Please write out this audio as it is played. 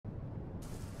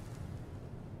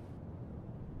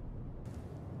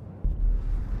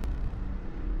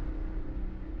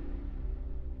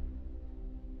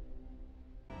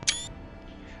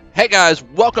Hey guys,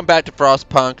 welcome back to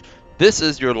Frostpunk. This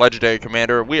is your legendary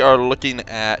commander. We are looking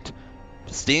at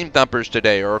steam thumpers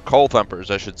today, or coal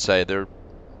thumpers, I should say. They're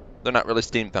not really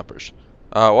steam thumpers.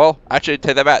 Well, actually,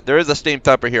 take that back. There is a steam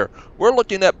thumper here. We're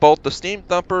looking at both the steam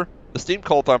thumper, the steam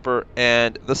coal thumper,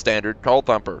 and the standard coal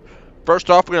thumper. First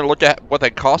off, we're going to look at what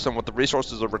they cost and what the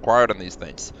resources are required on these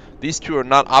things. These two are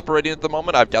not operating at the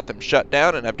moment. I've got them shut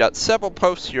down, and I've got several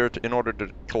posts here in order to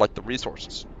collect the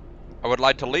resources. I would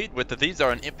like to lead with that these are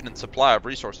an infinite supply of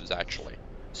resources, actually.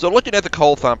 So looking at the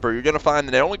coal thumper, you're going to find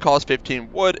that it only costs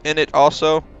 15 wood, and it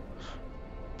also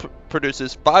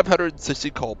produces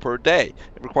 560 coal per day.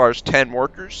 It requires 10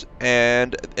 workers,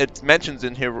 and it mentions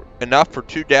in here enough for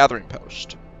 2 gathering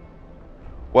posts.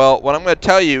 Well, what I'm going to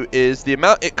tell you is the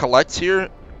amount it collects here,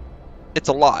 it's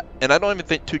a lot, and I don't even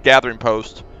think 2 gathering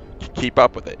posts can keep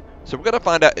up with it. So we're going to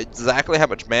find out exactly how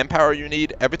much manpower you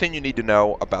need, everything you need to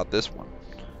know about this one.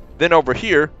 Then over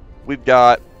here, we've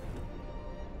got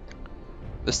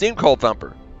the steam coal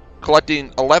thumper, collecting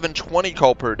 1120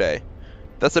 coal per day.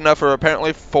 That's enough for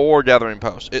apparently 4 gathering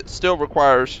posts. It still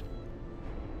requires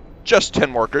just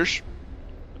 10 workers,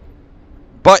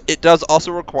 but it does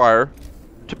also require,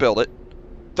 to build it,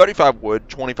 35 wood,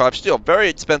 25 steel. Very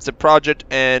expensive project,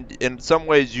 and in some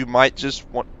ways you might just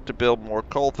want to build more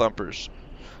coal thumpers.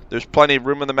 There's plenty of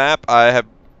room on the map. I have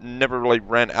never really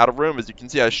ran out of room. As you can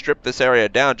see, I stripped this area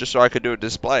down just so I could do a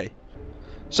display.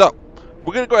 So,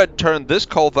 we're going to go ahead and turn this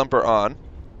coal thumper on.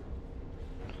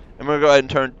 And we're going to go ahead and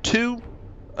turn 2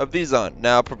 of these on.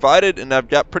 Now, provided, and I've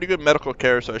got pretty good medical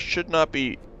care, so I should not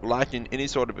be lacking any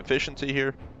sort of efficiency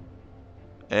here.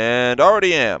 And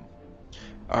already am.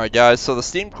 Alright guys, so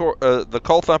the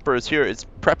coal thumper is here. It's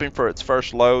prepping for its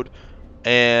first load.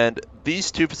 And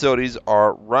these 2 facilities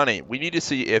are running. We need to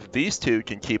see if these 2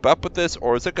 can keep up with this,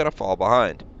 or is it going to fall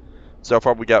behind. So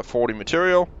far we got 40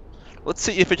 material. Let's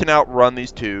see if it can outrun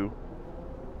these 2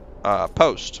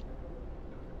 posts.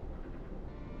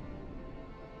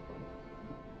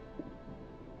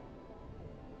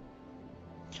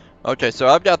 Okay, so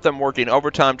I've got them working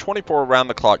overtime, 24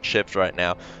 around-the-clock shifts right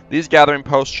now. These gathering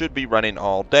posts should be running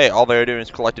all day. All they're doing is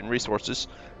collecting resources.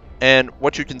 And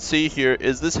what you can see here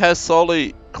is this has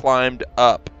slowly climbed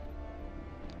up.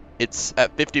 It's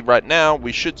at 50 right now.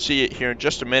 We should see it here in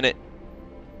just a minute.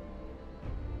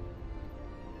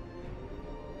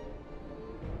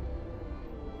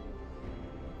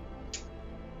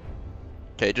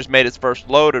 Okay, it just made its first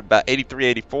load at about 83,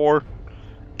 84.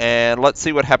 And let's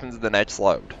see what happens in the next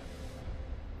load.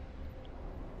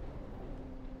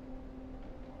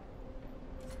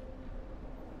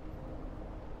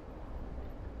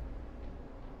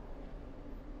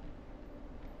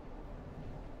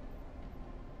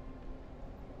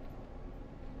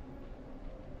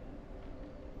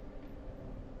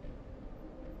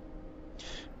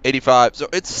 $85. So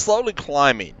it's slowly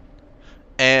climbing,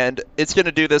 and it's going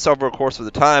to do this over a course of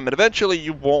the time, and eventually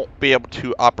you won't be able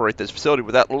to operate this facility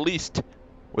with at least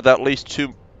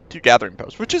two gathering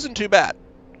posts, which isn't too bad.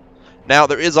 Now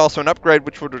there is also an upgrade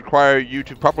which would require you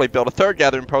to properly build a 3rd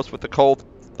gathering post with the coal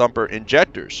thumper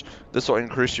injectors. This will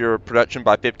increase your production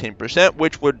by 15%,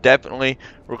 which would definitely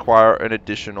require an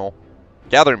additional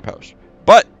gathering post.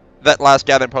 But that last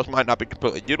gathering post might not be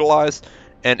completely utilized.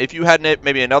 And if you had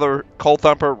maybe another coal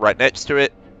thumper right next to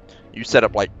it, you set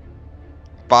up like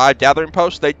 5 gathering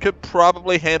posts, they could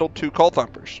probably handle 2 coal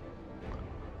thumpers.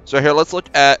 So here, let's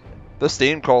look at the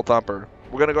steam coal thumper.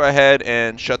 We're going to go ahead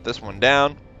and shut this one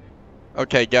down.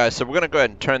 Okay guys, so we're going to go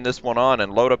ahead and turn this one on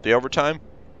and load up the overtime.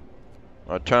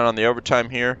 I'll turn on the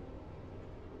overtime here.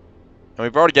 And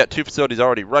we've already got 2 facilities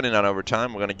already running on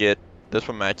overtime. We're going to get this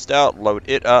one maxed out, load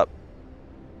it up.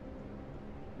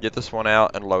 Get this one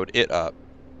out and load it up.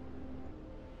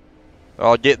 They're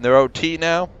all getting their OT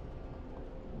now.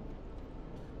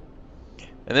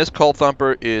 And this coal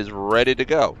thumper is ready to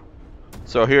go.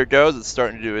 So here it goes. It's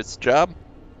starting to do its job.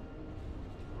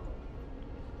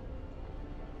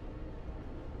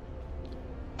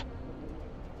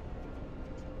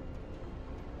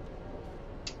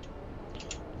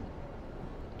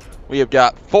 We have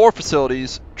got 4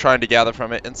 facilities trying to gather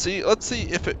from it. And let's see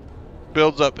if it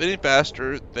builds up any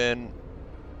faster than...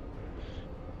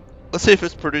 Let's see if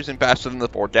it's producing faster than the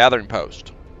 4 gathering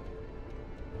posts.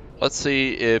 Let's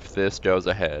see if this goes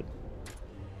ahead.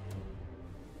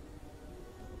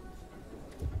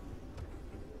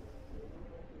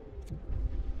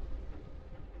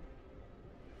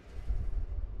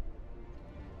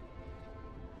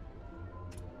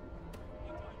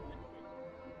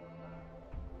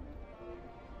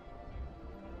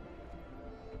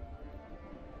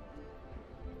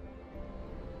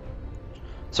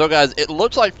 So guys, it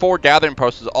looks like 4 gathering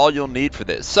posts is all you'll need for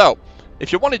this. So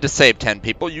If you wanted to save 10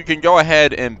 people, you can go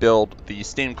ahead and build the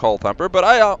steam coal thumper, but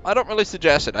I don't really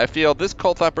suggest it. I feel this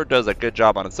coal thumper does a good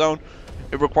job on its own.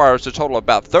 It requires a total of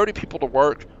about 30 people to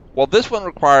work, while this one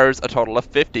requires a total of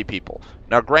 50 people.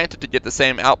 Now granted, to get the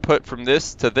same output from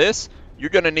this to this, you're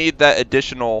going to need that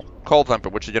additional coal thumper,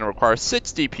 which is going to require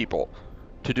 60 people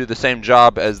to do the same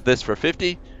job as this for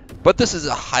 50. But this is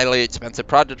a highly expensive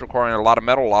project requiring a lot of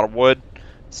metal, a lot of wood,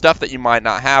 stuff that you might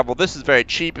not have. Well, this is very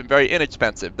cheap and very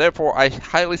inexpensive. Therefore, I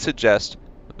highly suggest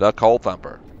the coal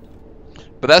thumper.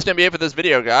 But that's going to be it for this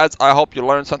video, guys. I hope you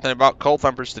learned something about coal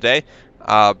thumpers today.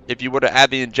 If you were to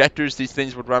add the injectors, these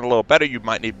things would run a little better. You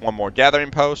might need one more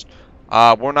gathering post.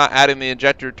 We're not adding the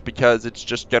injector because it's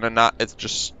just going to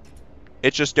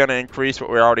increase what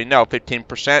we already know, 15%.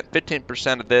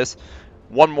 15% of this,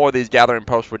 one more of these gathering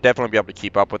posts would definitely be able to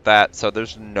keep up with that, so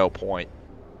there's no point.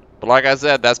 But like I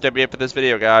said, that's going to be it for this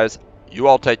video, guys. You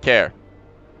all take care,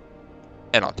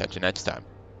 and I'll catch you next time.